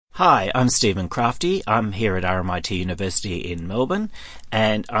Hi, I'm Stephen Crafty. I'm here at RMIT University in Melbourne,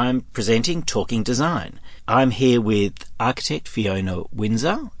 and I'm presenting Talking Design. I'm here with architect Fiona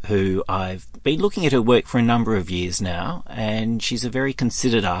Windsor, who I've been looking at her work for a number of years now, and she's a very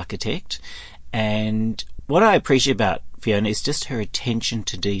considered architect. And what I appreciate about Fiona is just her attention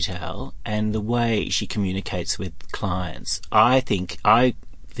to detail and the way she communicates with clients. I think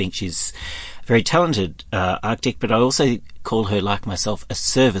she's a very talented architect, but I also call her, like myself, a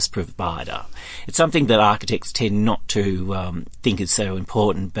service provider. It's something that architects tend not to think is so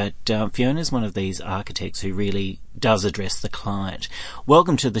important, but Fiona's one of these architects who really does address the client.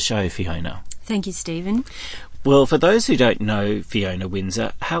 Welcome to the show, Fiona. Thank you, Stephen. Well, for those who don't know Fiona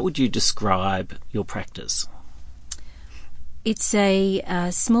Windsor, how would you describe your practice? It's a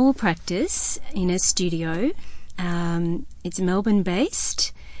small practice in a studio. It's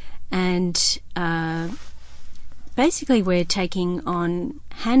Melbourne-based, and basically we're taking on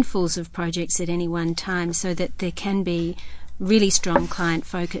handfuls of projects at any one time so that there can be really strong client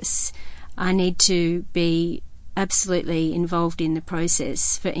focus. I need to be absolutely involved in the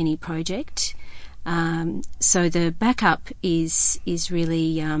process for any project. So the backup is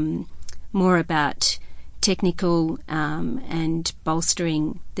really more about technical and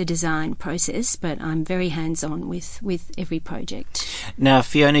bolstering the design process, but I'm very hands-on with every project. Now,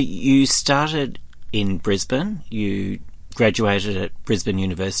 Fiona, you started in Brisbane. You graduated at Brisbane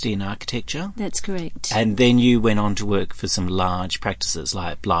University in architecture. That's correct. And then you went on to work for some large practices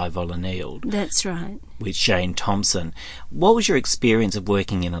like Bly Voll & That's right. with Shane Thompson. What was your experience of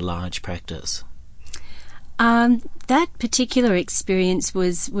working in a large practice? That particular experience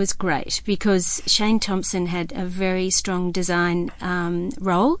was great because Shane Thompson had a very strong design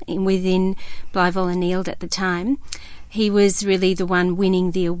role within Bly Voll at the time. He was really the one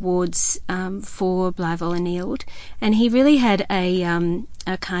winning the awards for Bly Voll, and he really had a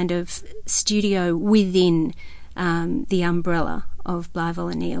kind of studio within the umbrella of Bly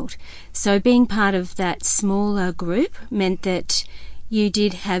Voll. So being part of that smaller group meant that you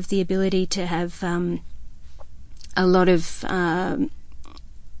did have the ability to have a lot of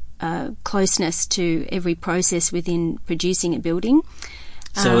closeness to every process within producing a building.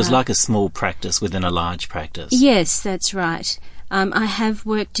 So it was like a small practice within a large practice. Yes, that's right. I have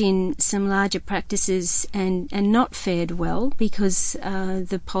worked in some larger practices and not fared well because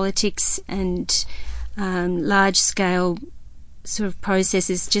the politics and large-scale sort of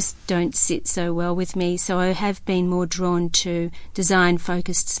processes just don't sit so well with me. So I have been more drawn to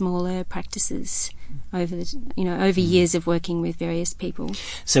design-focused smaller practices over years of working with various people.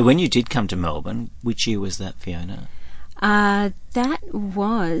 So when you did come to Melbourne, which year was that, Fiona? That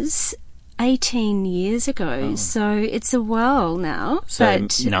was 18 years ago, so it's a while now. So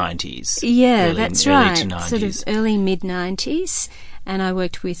 90s. Yeah, that's right. To 90s. Sort of early mid-90s. And I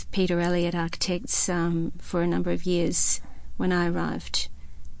worked with Peter Elliott Architects for a number of years when I arrived.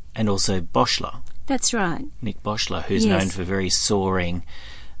 And also Boschler. That's right. Nick Boschler, who's known for very soaring,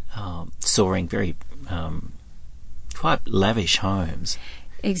 very quite lavish homes.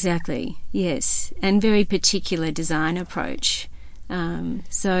 Exactly, yes, and very particular design approach.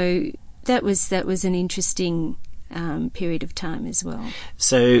 So that was an interesting period of time as well.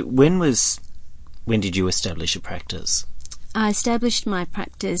 So when did you establish a practice? I established my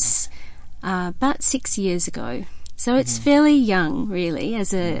practice about 6 years ago. So it's fairly young, really,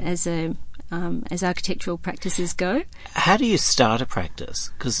 as architectural practices go. How do you start a practice?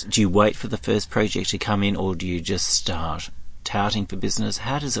 Because do you wait for the first project to come in, or do you just start touting for business?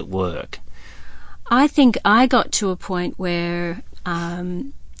 How does it work? I think I got to a point where,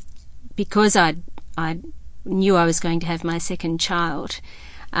 because I knew I was going to have my second child,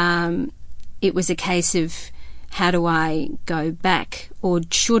 it was a case of how do I go back, or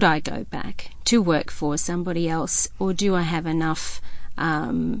should I go back to work for somebody else, or do I have enough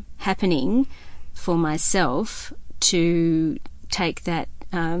happening for myself to take that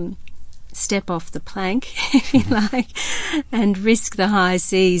step off the plank, if you like, and risk the high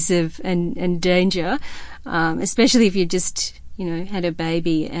seas and danger, especially if you just had a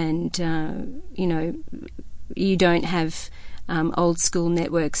baby and you don't have old school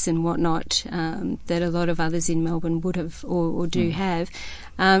networks and whatnot that a lot of others in Melbourne would have or do have.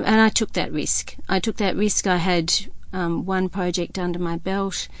 And I took that risk. I had one project under my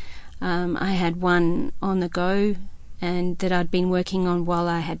belt. I had one on the go, and that I'd been working on while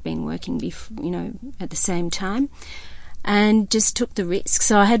I had been working at the same time, and just took the risk.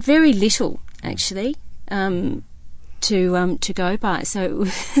 So I had very little actually to go by. So it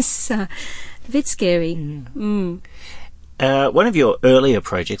was a bit scary. One of your earlier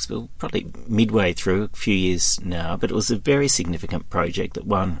projects, well, probably midway through, a few years now, but it was a very significant project that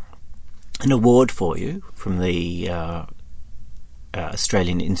won an award for you from the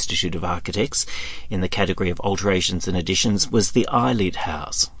Australian Institute of Architects in the category of alterations and additions was the Eyelid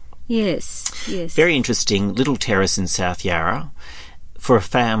House. Yes. Very interesting little terrace in South Yarra for a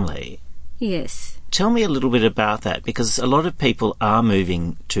family. Yes. Tell me a little bit about that, because a lot of people are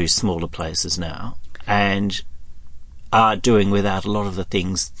moving to smaller places now and are doing without a lot of the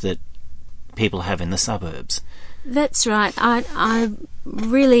things that people have in the suburbs. That's right. I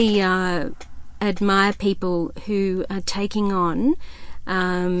really admire people who are taking on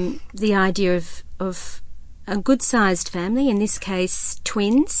the idea of a good-sized family, in this case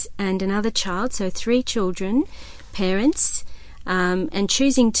twins and another child, so 3 children, parents, and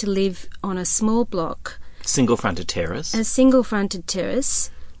choosing to live on a small block. Single-fronted terrace. A single-fronted terrace,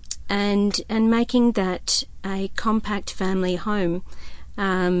 and making that a compact family home,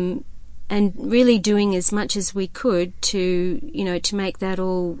 and really doing as much as we could to make that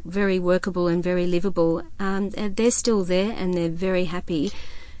all very workable and very livable. And they're still there, and they're very happy.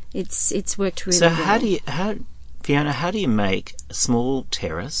 It's worked really well. So Fiona, how do you make a small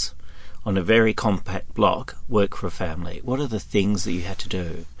terrace on a very compact block work for a family? What are the things that you had to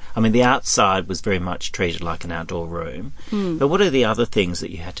do? I mean, the outside was very much treated like an outdoor room, but what are the other things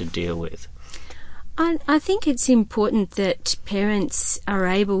that you had to deal with? I think it's important that parents are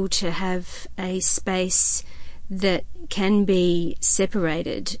able to have a space that can be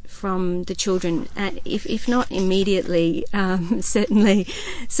separated from the children, if not immediately, certainly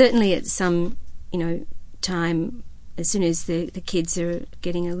at some time, as soon as the kids are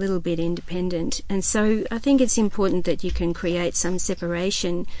getting a little bit independent. And so I think it's important that you can create some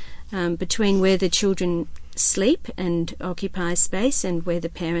separation between where the children sleep and occupy space and where the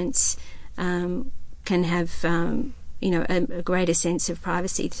parents can have a greater sense of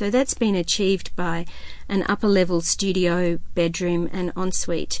privacy. So that's been achieved by an upper level studio, bedroom and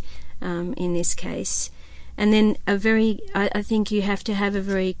ensuite in this case. And then I think you have to have a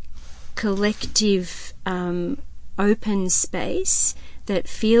very collective open space that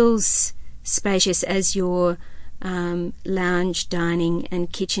feels spacious as your lounge, dining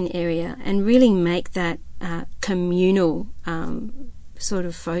and kitchen area, and really make that communal sort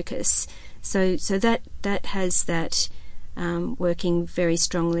of focus. So that has that working very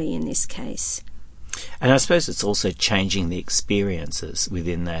strongly in this case. And I suppose it's also changing the experiences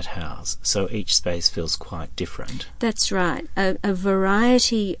within that house, so each space feels quite different. That's right. A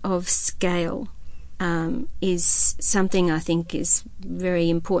variety of scale is something I think is very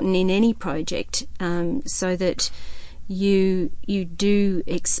important in any project, so that you do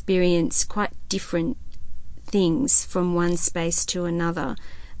experience quite different things from one space to another.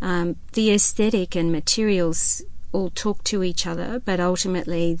 The aesthetic and materials all talk to each other, but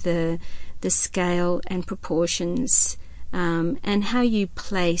ultimately the scale and proportions and how you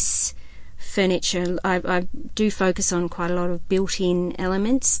place furniture. I do focus on quite a lot of built-in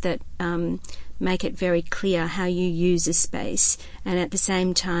elements that make it very clear how you use a space, and at the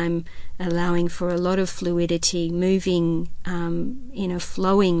same time allowing for a lot of fluidity, moving in a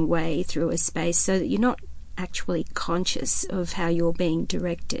flowing way through a space so that you're not actually conscious of how you're being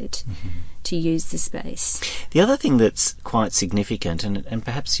directed to use the space. The other thing that's quite significant, and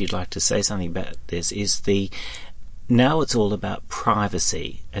perhaps you'd like to say something about this, is now it's all about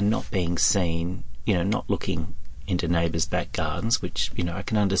privacy and not being seen, not looking into neighbours' back gardens, which, I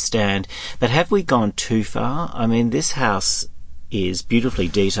can understand. But have we gone too far? I mean, this house is beautifully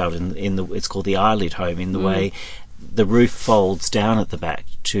detailed it's called the Eyelid Home, in the way the roof folds down at the back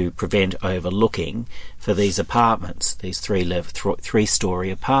to prevent overlooking for these apartments, these three-storey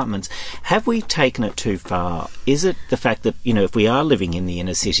apartments. Have we taken it too far? Is it the fact that, if we are living in the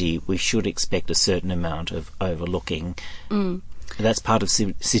inner city, we should expect a certain amount of overlooking? That's part of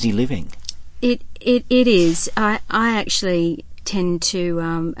city living. It is. I actually tend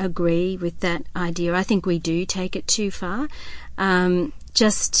to agree with that idea. I think we do take it too far.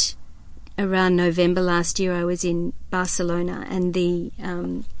 Just around November last year, I was in Barcelona, and the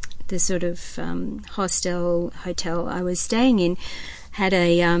sort of hotel I was staying in had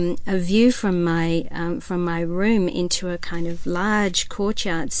a view from my room into a kind of large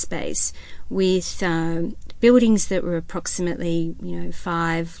courtyard space with buildings that were approximately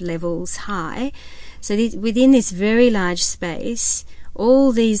 5 levels high. So within this very large space,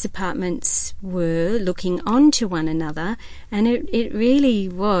 all these apartments were looking onto one another, and it really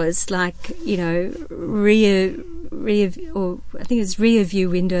was like rear view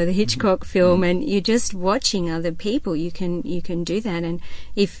window, the Hitchcock film, and you're just watching other people. You can do that, and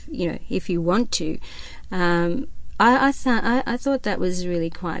if you want to. I thought that was really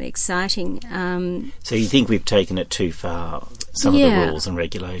quite exciting. So you think we've taken it too far, some of the rules and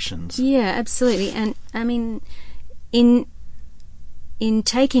regulations? Yeah, absolutely. And I mean, in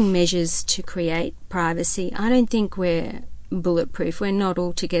taking measures to create privacy, I don't think we're bulletproof. We're not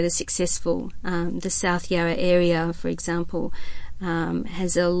altogether successful. The South Yarra area, for example,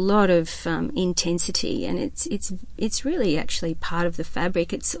 has a lot of intensity, and it's really actually part of the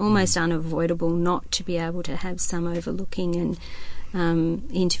fabric. It's almost unavoidable not to be able to have some overlooking and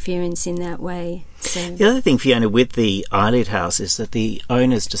interference in that way. So the other thing, Fiona, with the Eyelid House is that the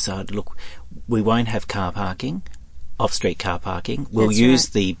owners decided, look, we won't have car parking, off-street car parking. We'll use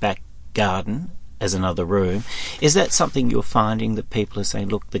the back garden as another room. Is that something you're finding that people are saying,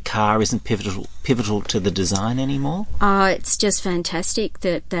 look, the car isn't pivotal to the design anymore? It's just fantastic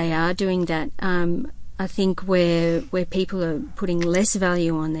that they are doing that. I think where people are putting less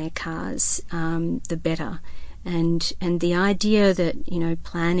value on their cars, the better. And the idea that,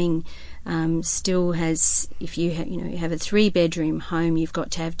 planning still has, if you have a 3-bedroom home, you've got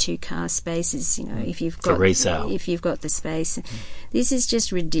to have 2 car spaces. If you've got for resale, if you've got the space, this is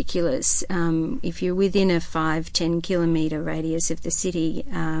just ridiculous. If you're within a 5-10 kilometre radius of the city,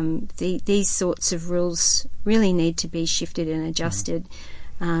 these sorts of rules really need to be shifted and adjusted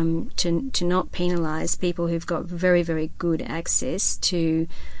to not penalise people who've got very, very good access to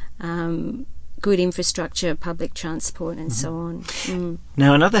good infrastructure, public transport and so on.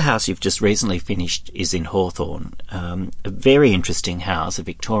 Now, another house you've just recently finished is in Hawthorn, a very interesting house, a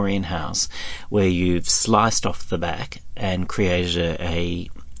Victorian house, where you've sliced off the back and created a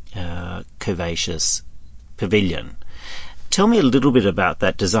curvaceous pavilion. Tell me a little bit about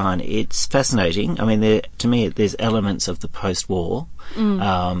that design. It's fascinating. I mean, to me, there's elements of the post-war,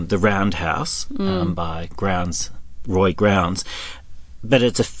 the Roundhouse by Roy Grounds. But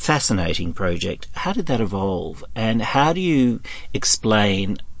it's a fascinating project. How did that evolve? And how do you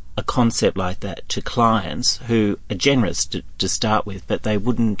explain a concept like that to clients who are generous to start with, but they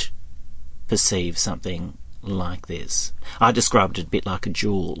wouldn't perceive something like this? I described it a bit like a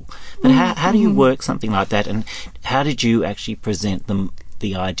jewel. But how do you work something like that? And how did you actually present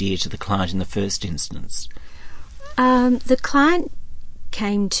the idea to the client in the first instance? The client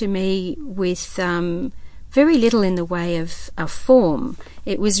came to me with very little in the way of a form.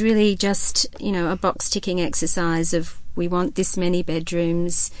 It was really just, a box-ticking exercise of, we want this many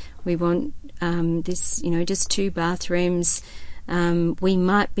bedrooms, we want this, just 2 bathrooms. We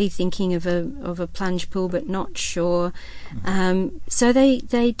might be thinking of a plunge pool, but not sure. So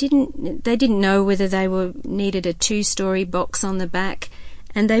they didn't know whether they needed a 2-story box on the back,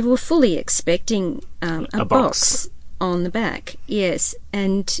 and they were fully expecting a box on the back. Yes,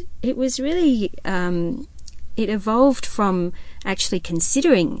 and it was really it evolved from actually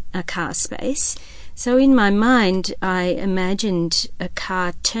considering a car space. So in my mind, I imagined a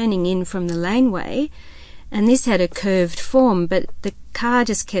car turning in from the laneway, and this had a curved form, but the car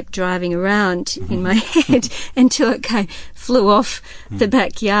just kept driving around in my head until it flew off the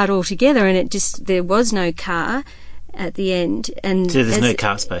backyard altogether, and there was no car at the end. And so there's no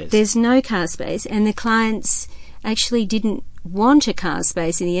car space. There's no car space, and the clients actually didn't want a car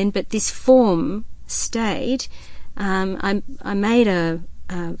space in the end, but this form stayed. I made a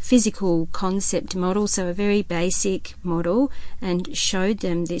physical concept model, so a very basic model, and showed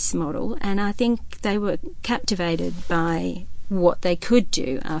them this model, and I think they were captivated by what they could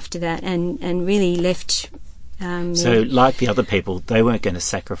do after that, and really left. So, like the other people, they weren't going to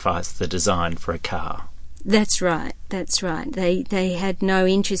sacrifice the design for a car. That's right. They had no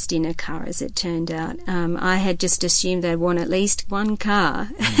interest in a car, as it turned out. I had just assumed they'd want at least one car,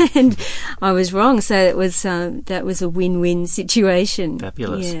 and I was wrong. So that was a win-win situation.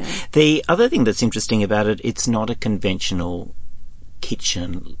 Fabulous. Yeah. The other thing that's interesting about it, it's not a conventional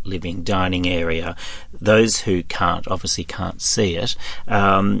kitchen, living, dining area. Those who obviously can't see it,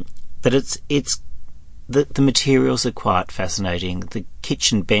 but it's. The materials are quite fascinating. The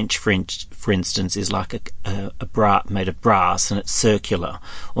kitchen bench, for instance, is like made of brass, and it's circular,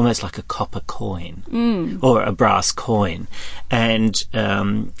 almost like a copper coin or a brass coin. And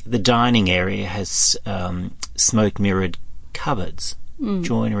the dining area has smoke-mirrored cupboards,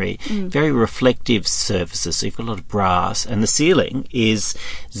 joinery, very reflective surfaces. So you've got a lot of brass, and the ceiling is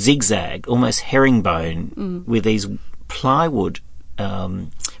zigzag, almost herringbone, with these plywood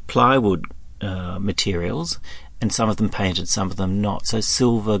materials, and some of them painted, some of them not. So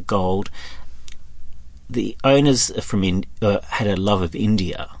silver, gold. The owners had a love of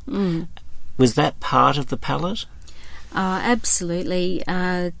India. Was that part of the palette? Absolutely.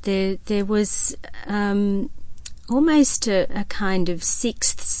 There was almost a kind of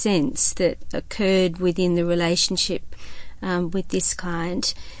sixth sense that occurred within the relationship with this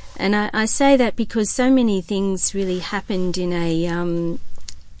client. And I say that because so many things really happened in an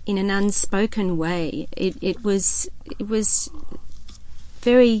unspoken way. It was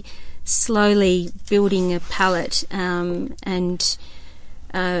very slowly building a palette, and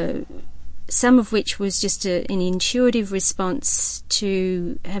some of which was just an intuitive response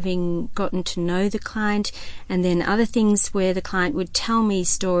to having gotten to know the client, and then other things where the client would tell me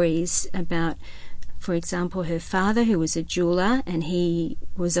stories about, for example, her father, who was a jeweller, and he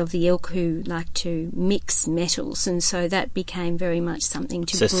was of the ilk who liked to mix metals, and so that became very much something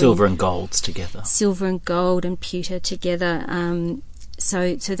to bring silver and golds together. Silver and gold and pewter together.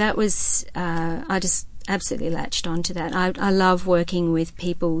 So that was, I just absolutely latched onto that. I love working with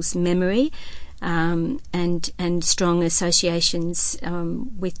people's memory and strong associations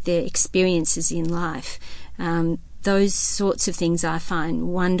with their experiences in life. Those sorts of things I find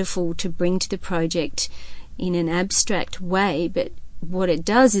wonderful to bring to the project in an abstract way, but what it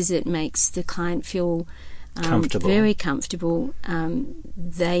does is it makes the client feel very comfortable.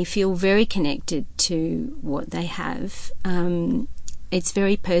 They feel very connected to what they have. It's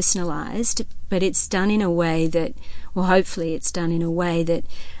very personalised, but it's done in a way that, well, hopefully it's done in a way that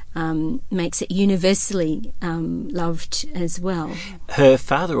makes it universally loved as well. Her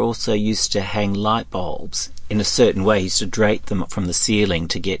father also used to hang light bulbs in a certain way. He used to drape them from the ceiling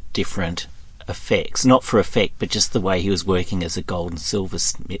to get different effects. Not for effect, but just the way he was working as a gold and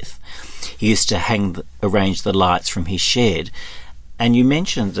silversmith. He used to arrange the lights from his shed. And you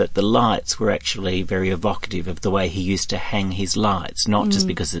mentioned that the lights were actually very evocative of the way he used to hang his lights, not just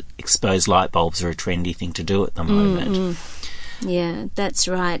because exposed light bulbs are a trendy thing to do at the moment. Yeah, that's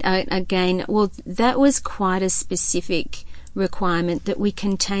right. That was quite a specific requirement that we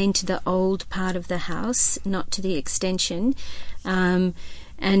contain to the old part of the house, not to the extension. And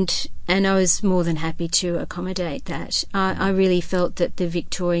I was more than happy to accommodate that. I really felt that the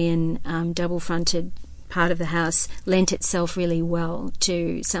Victorian double-fronted part of the house lent itself really well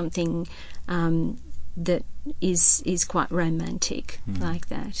to something that is quite romantic like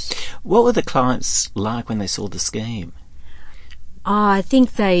that. What were the clients like when they saw the scheme? I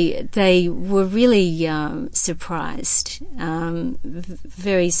think they were really surprised,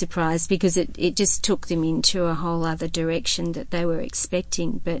 very surprised, because it just took them into a whole other direction that they were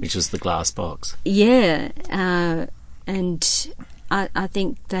expecting. Which was the glass box. Yeah, and I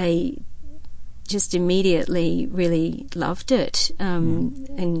think they just immediately really loved it,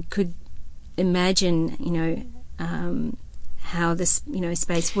 and could imagine, how this,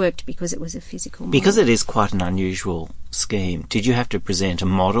 space worked, because it was a physical model. Because it is quite an unusual scheme, did you have to present a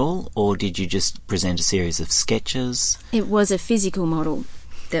model, or did you just present a series of sketches? It was a physical model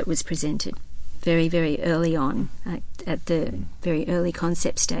that was presented very, very early on, at the very early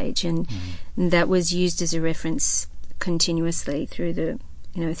concept stage, and that was used as a reference continuously through the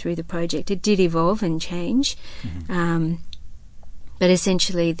project. It did evolve and change, but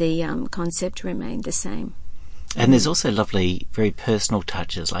essentially the concept remained the same. And there's also lovely, very personal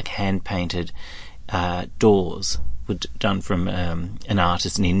touches, like hand-painted doors done from an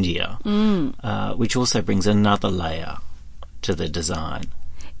artist in India, which also brings another layer to the design.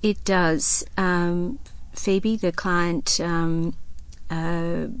 It does. Phoebe, the client,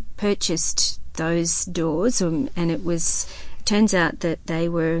 purchased those doors, and it turns out that they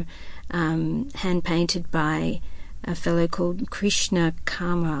were hand-painted by a fellow called Krishna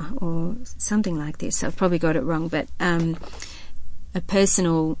Kama, or something like this. I've probably got it wrong, but a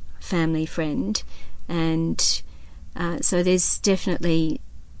personal family friend. And so there's definitely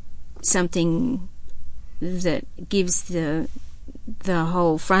something that gives the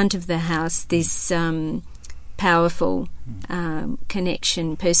whole front of the house this powerful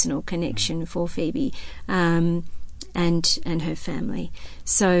personal connection for Phoebe and her family.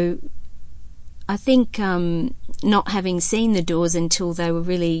 So I think not having seen the doors until they were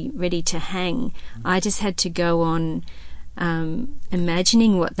really ready to hang, I just had to go on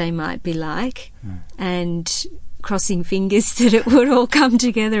imagining what they might be like and crossing fingers that it would all come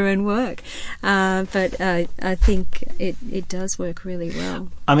together and work. But I think it does work really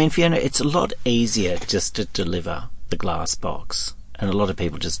well. I mean, Fiona, it's a lot easier just to deliver the glass box, and a lot of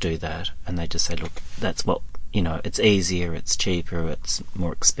people just do that, and they just say, look, that's what, it's easier, it's cheaper, it's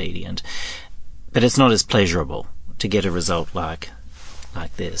more expedient. But it's not as pleasurable. To get a result like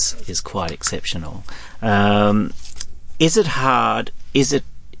this is quite exceptional. Is it hard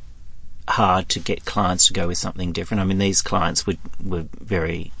to get clients to go with something different? I mean, these clients were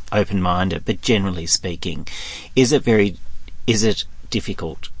very open-minded, but generally speaking, is it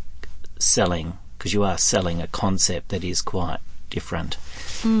difficult selling Because you are selling a concept that is quite different.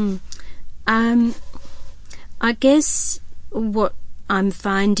 I guess what I'm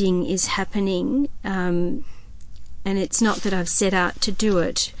finding is happening, and it's not that I've set out to do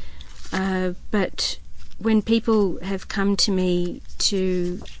it, but when people have come to me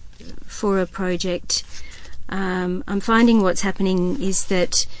for a project, I'm finding what's happening is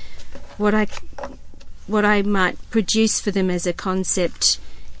that what I might produce for them as a concept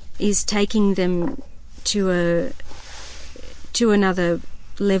is taking them to another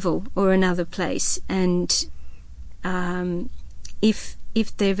level or another place, and if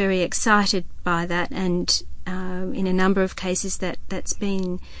they're very excited by that, and in a number of cases that's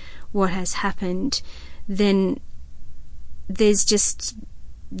been what has happened, then there's just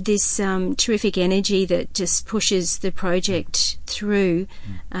this terrific energy that just pushes the project through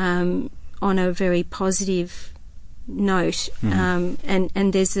on a very positive note,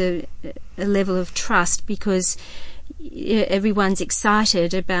 and there's a level of trust because everyone's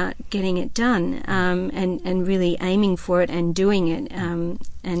excited about getting it done, and really aiming for it and doing it, and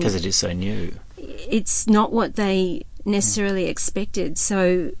because it is so new. It's not what they necessarily expected,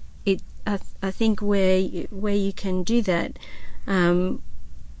 so I think where you can do that,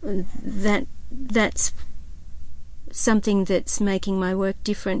 that's something that's making my work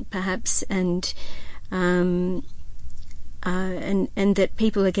different, perhaps, and that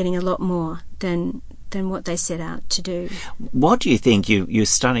people are getting a lot more than what they set out to do. What do you think? You're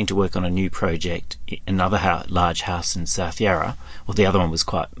starting to work on a new project, another large house in South Yarra. Well, the other one was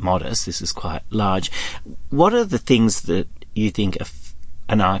quite modest. This is quite large. What are the things that you think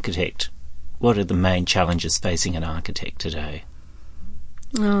an architect, what are the main challenges facing an architect today?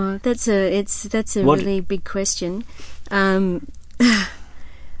 Oh, that's a really big question. I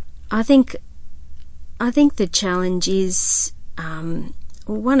think the challenge is,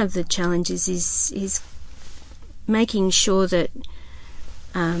 one of the challenges is making sure that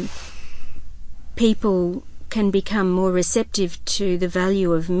people can become more receptive to the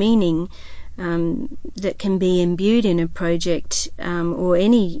value of meaning that can be imbued in a project, or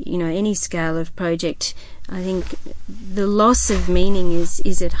any scale of project. I think the loss of meaning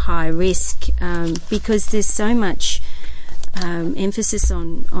is at high risk, because there's so much emphasis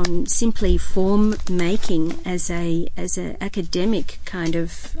on simply form making as a academic kind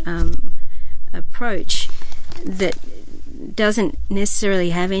of approach that doesn't necessarily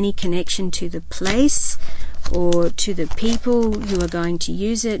have any connection to the place or to the people who are going to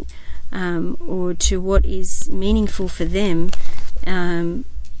use it, or to what is meaningful for them.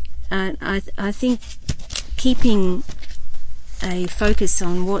 I think keeping a focus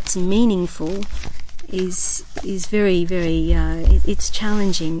on what's meaningful is very, very it's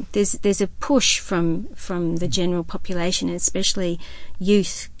challenging. There's a push from the general population, especially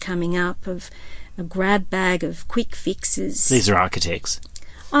youth coming up, of a grab bag of quick fixes. These are architects,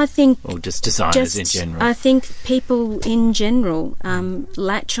 I think, or just designers in general. I think people in general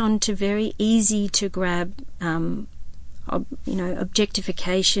latch on to very easy to grab,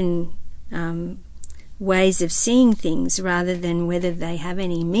 objectification ways of seeing things rather than whether they have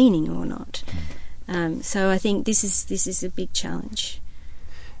any meaning or not. So I think this is a big challenge.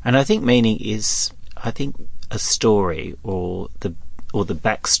 And I think meaning is, a story or the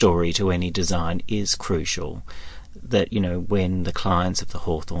backstory to any design is crucial. That, when the clients of the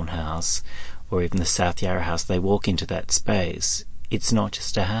Hawthorn House or even the South Yarra House, they walk into that space, it's not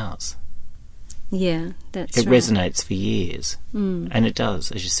just a house. Yeah, that's right. It resonates for years. And it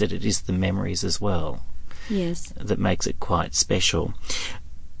does, as you said, it is the memories as well. Yes. That makes it quite special.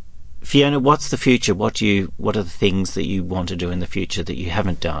 Fiona, what's the future? What are the things that you want to do in the future that you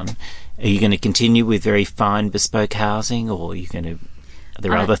haven't done? Are you going to continue with very fine bespoke housing, or are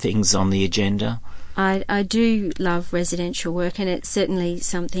there other things on the agenda? I do love residential work, and it's certainly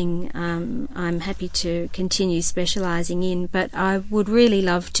something I'm happy to continue specialising in, but I would really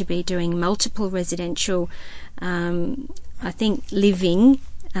love to be doing multiple residential, I think living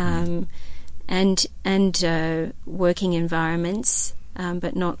and working environments,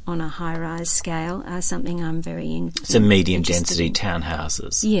 but not on a high-rise scale, are something I'm very interested in. So medium-density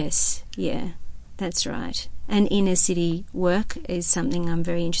townhouses. Yes, yeah, that's right. And inner city work is something I'm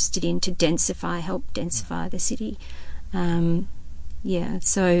very interested in, to help densify the city.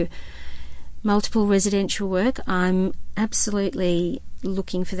 So multiple residential work, I'm absolutely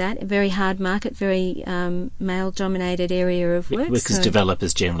looking for that. A very hard market, very male-dominated area of work. Because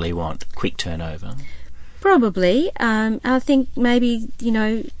developers generally want quick turnover. Probably. I think maybe,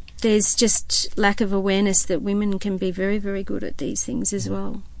 there's just lack of awareness that women can be very, very good at these things as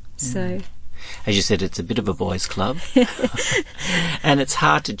well. So... As you said, it's a bit of a boys' club, and it's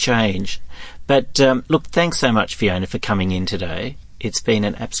hard to change. But look, thanks so much, Fiona, for coming in today. It's been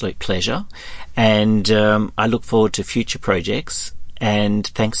an absolute pleasure, and I look forward to future projects, and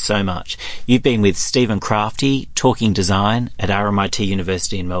thanks so much. You've been with Stephen Crafti, Talking Design at RMIT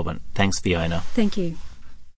University in Melbourne. Thanks, Fiona. Thank you.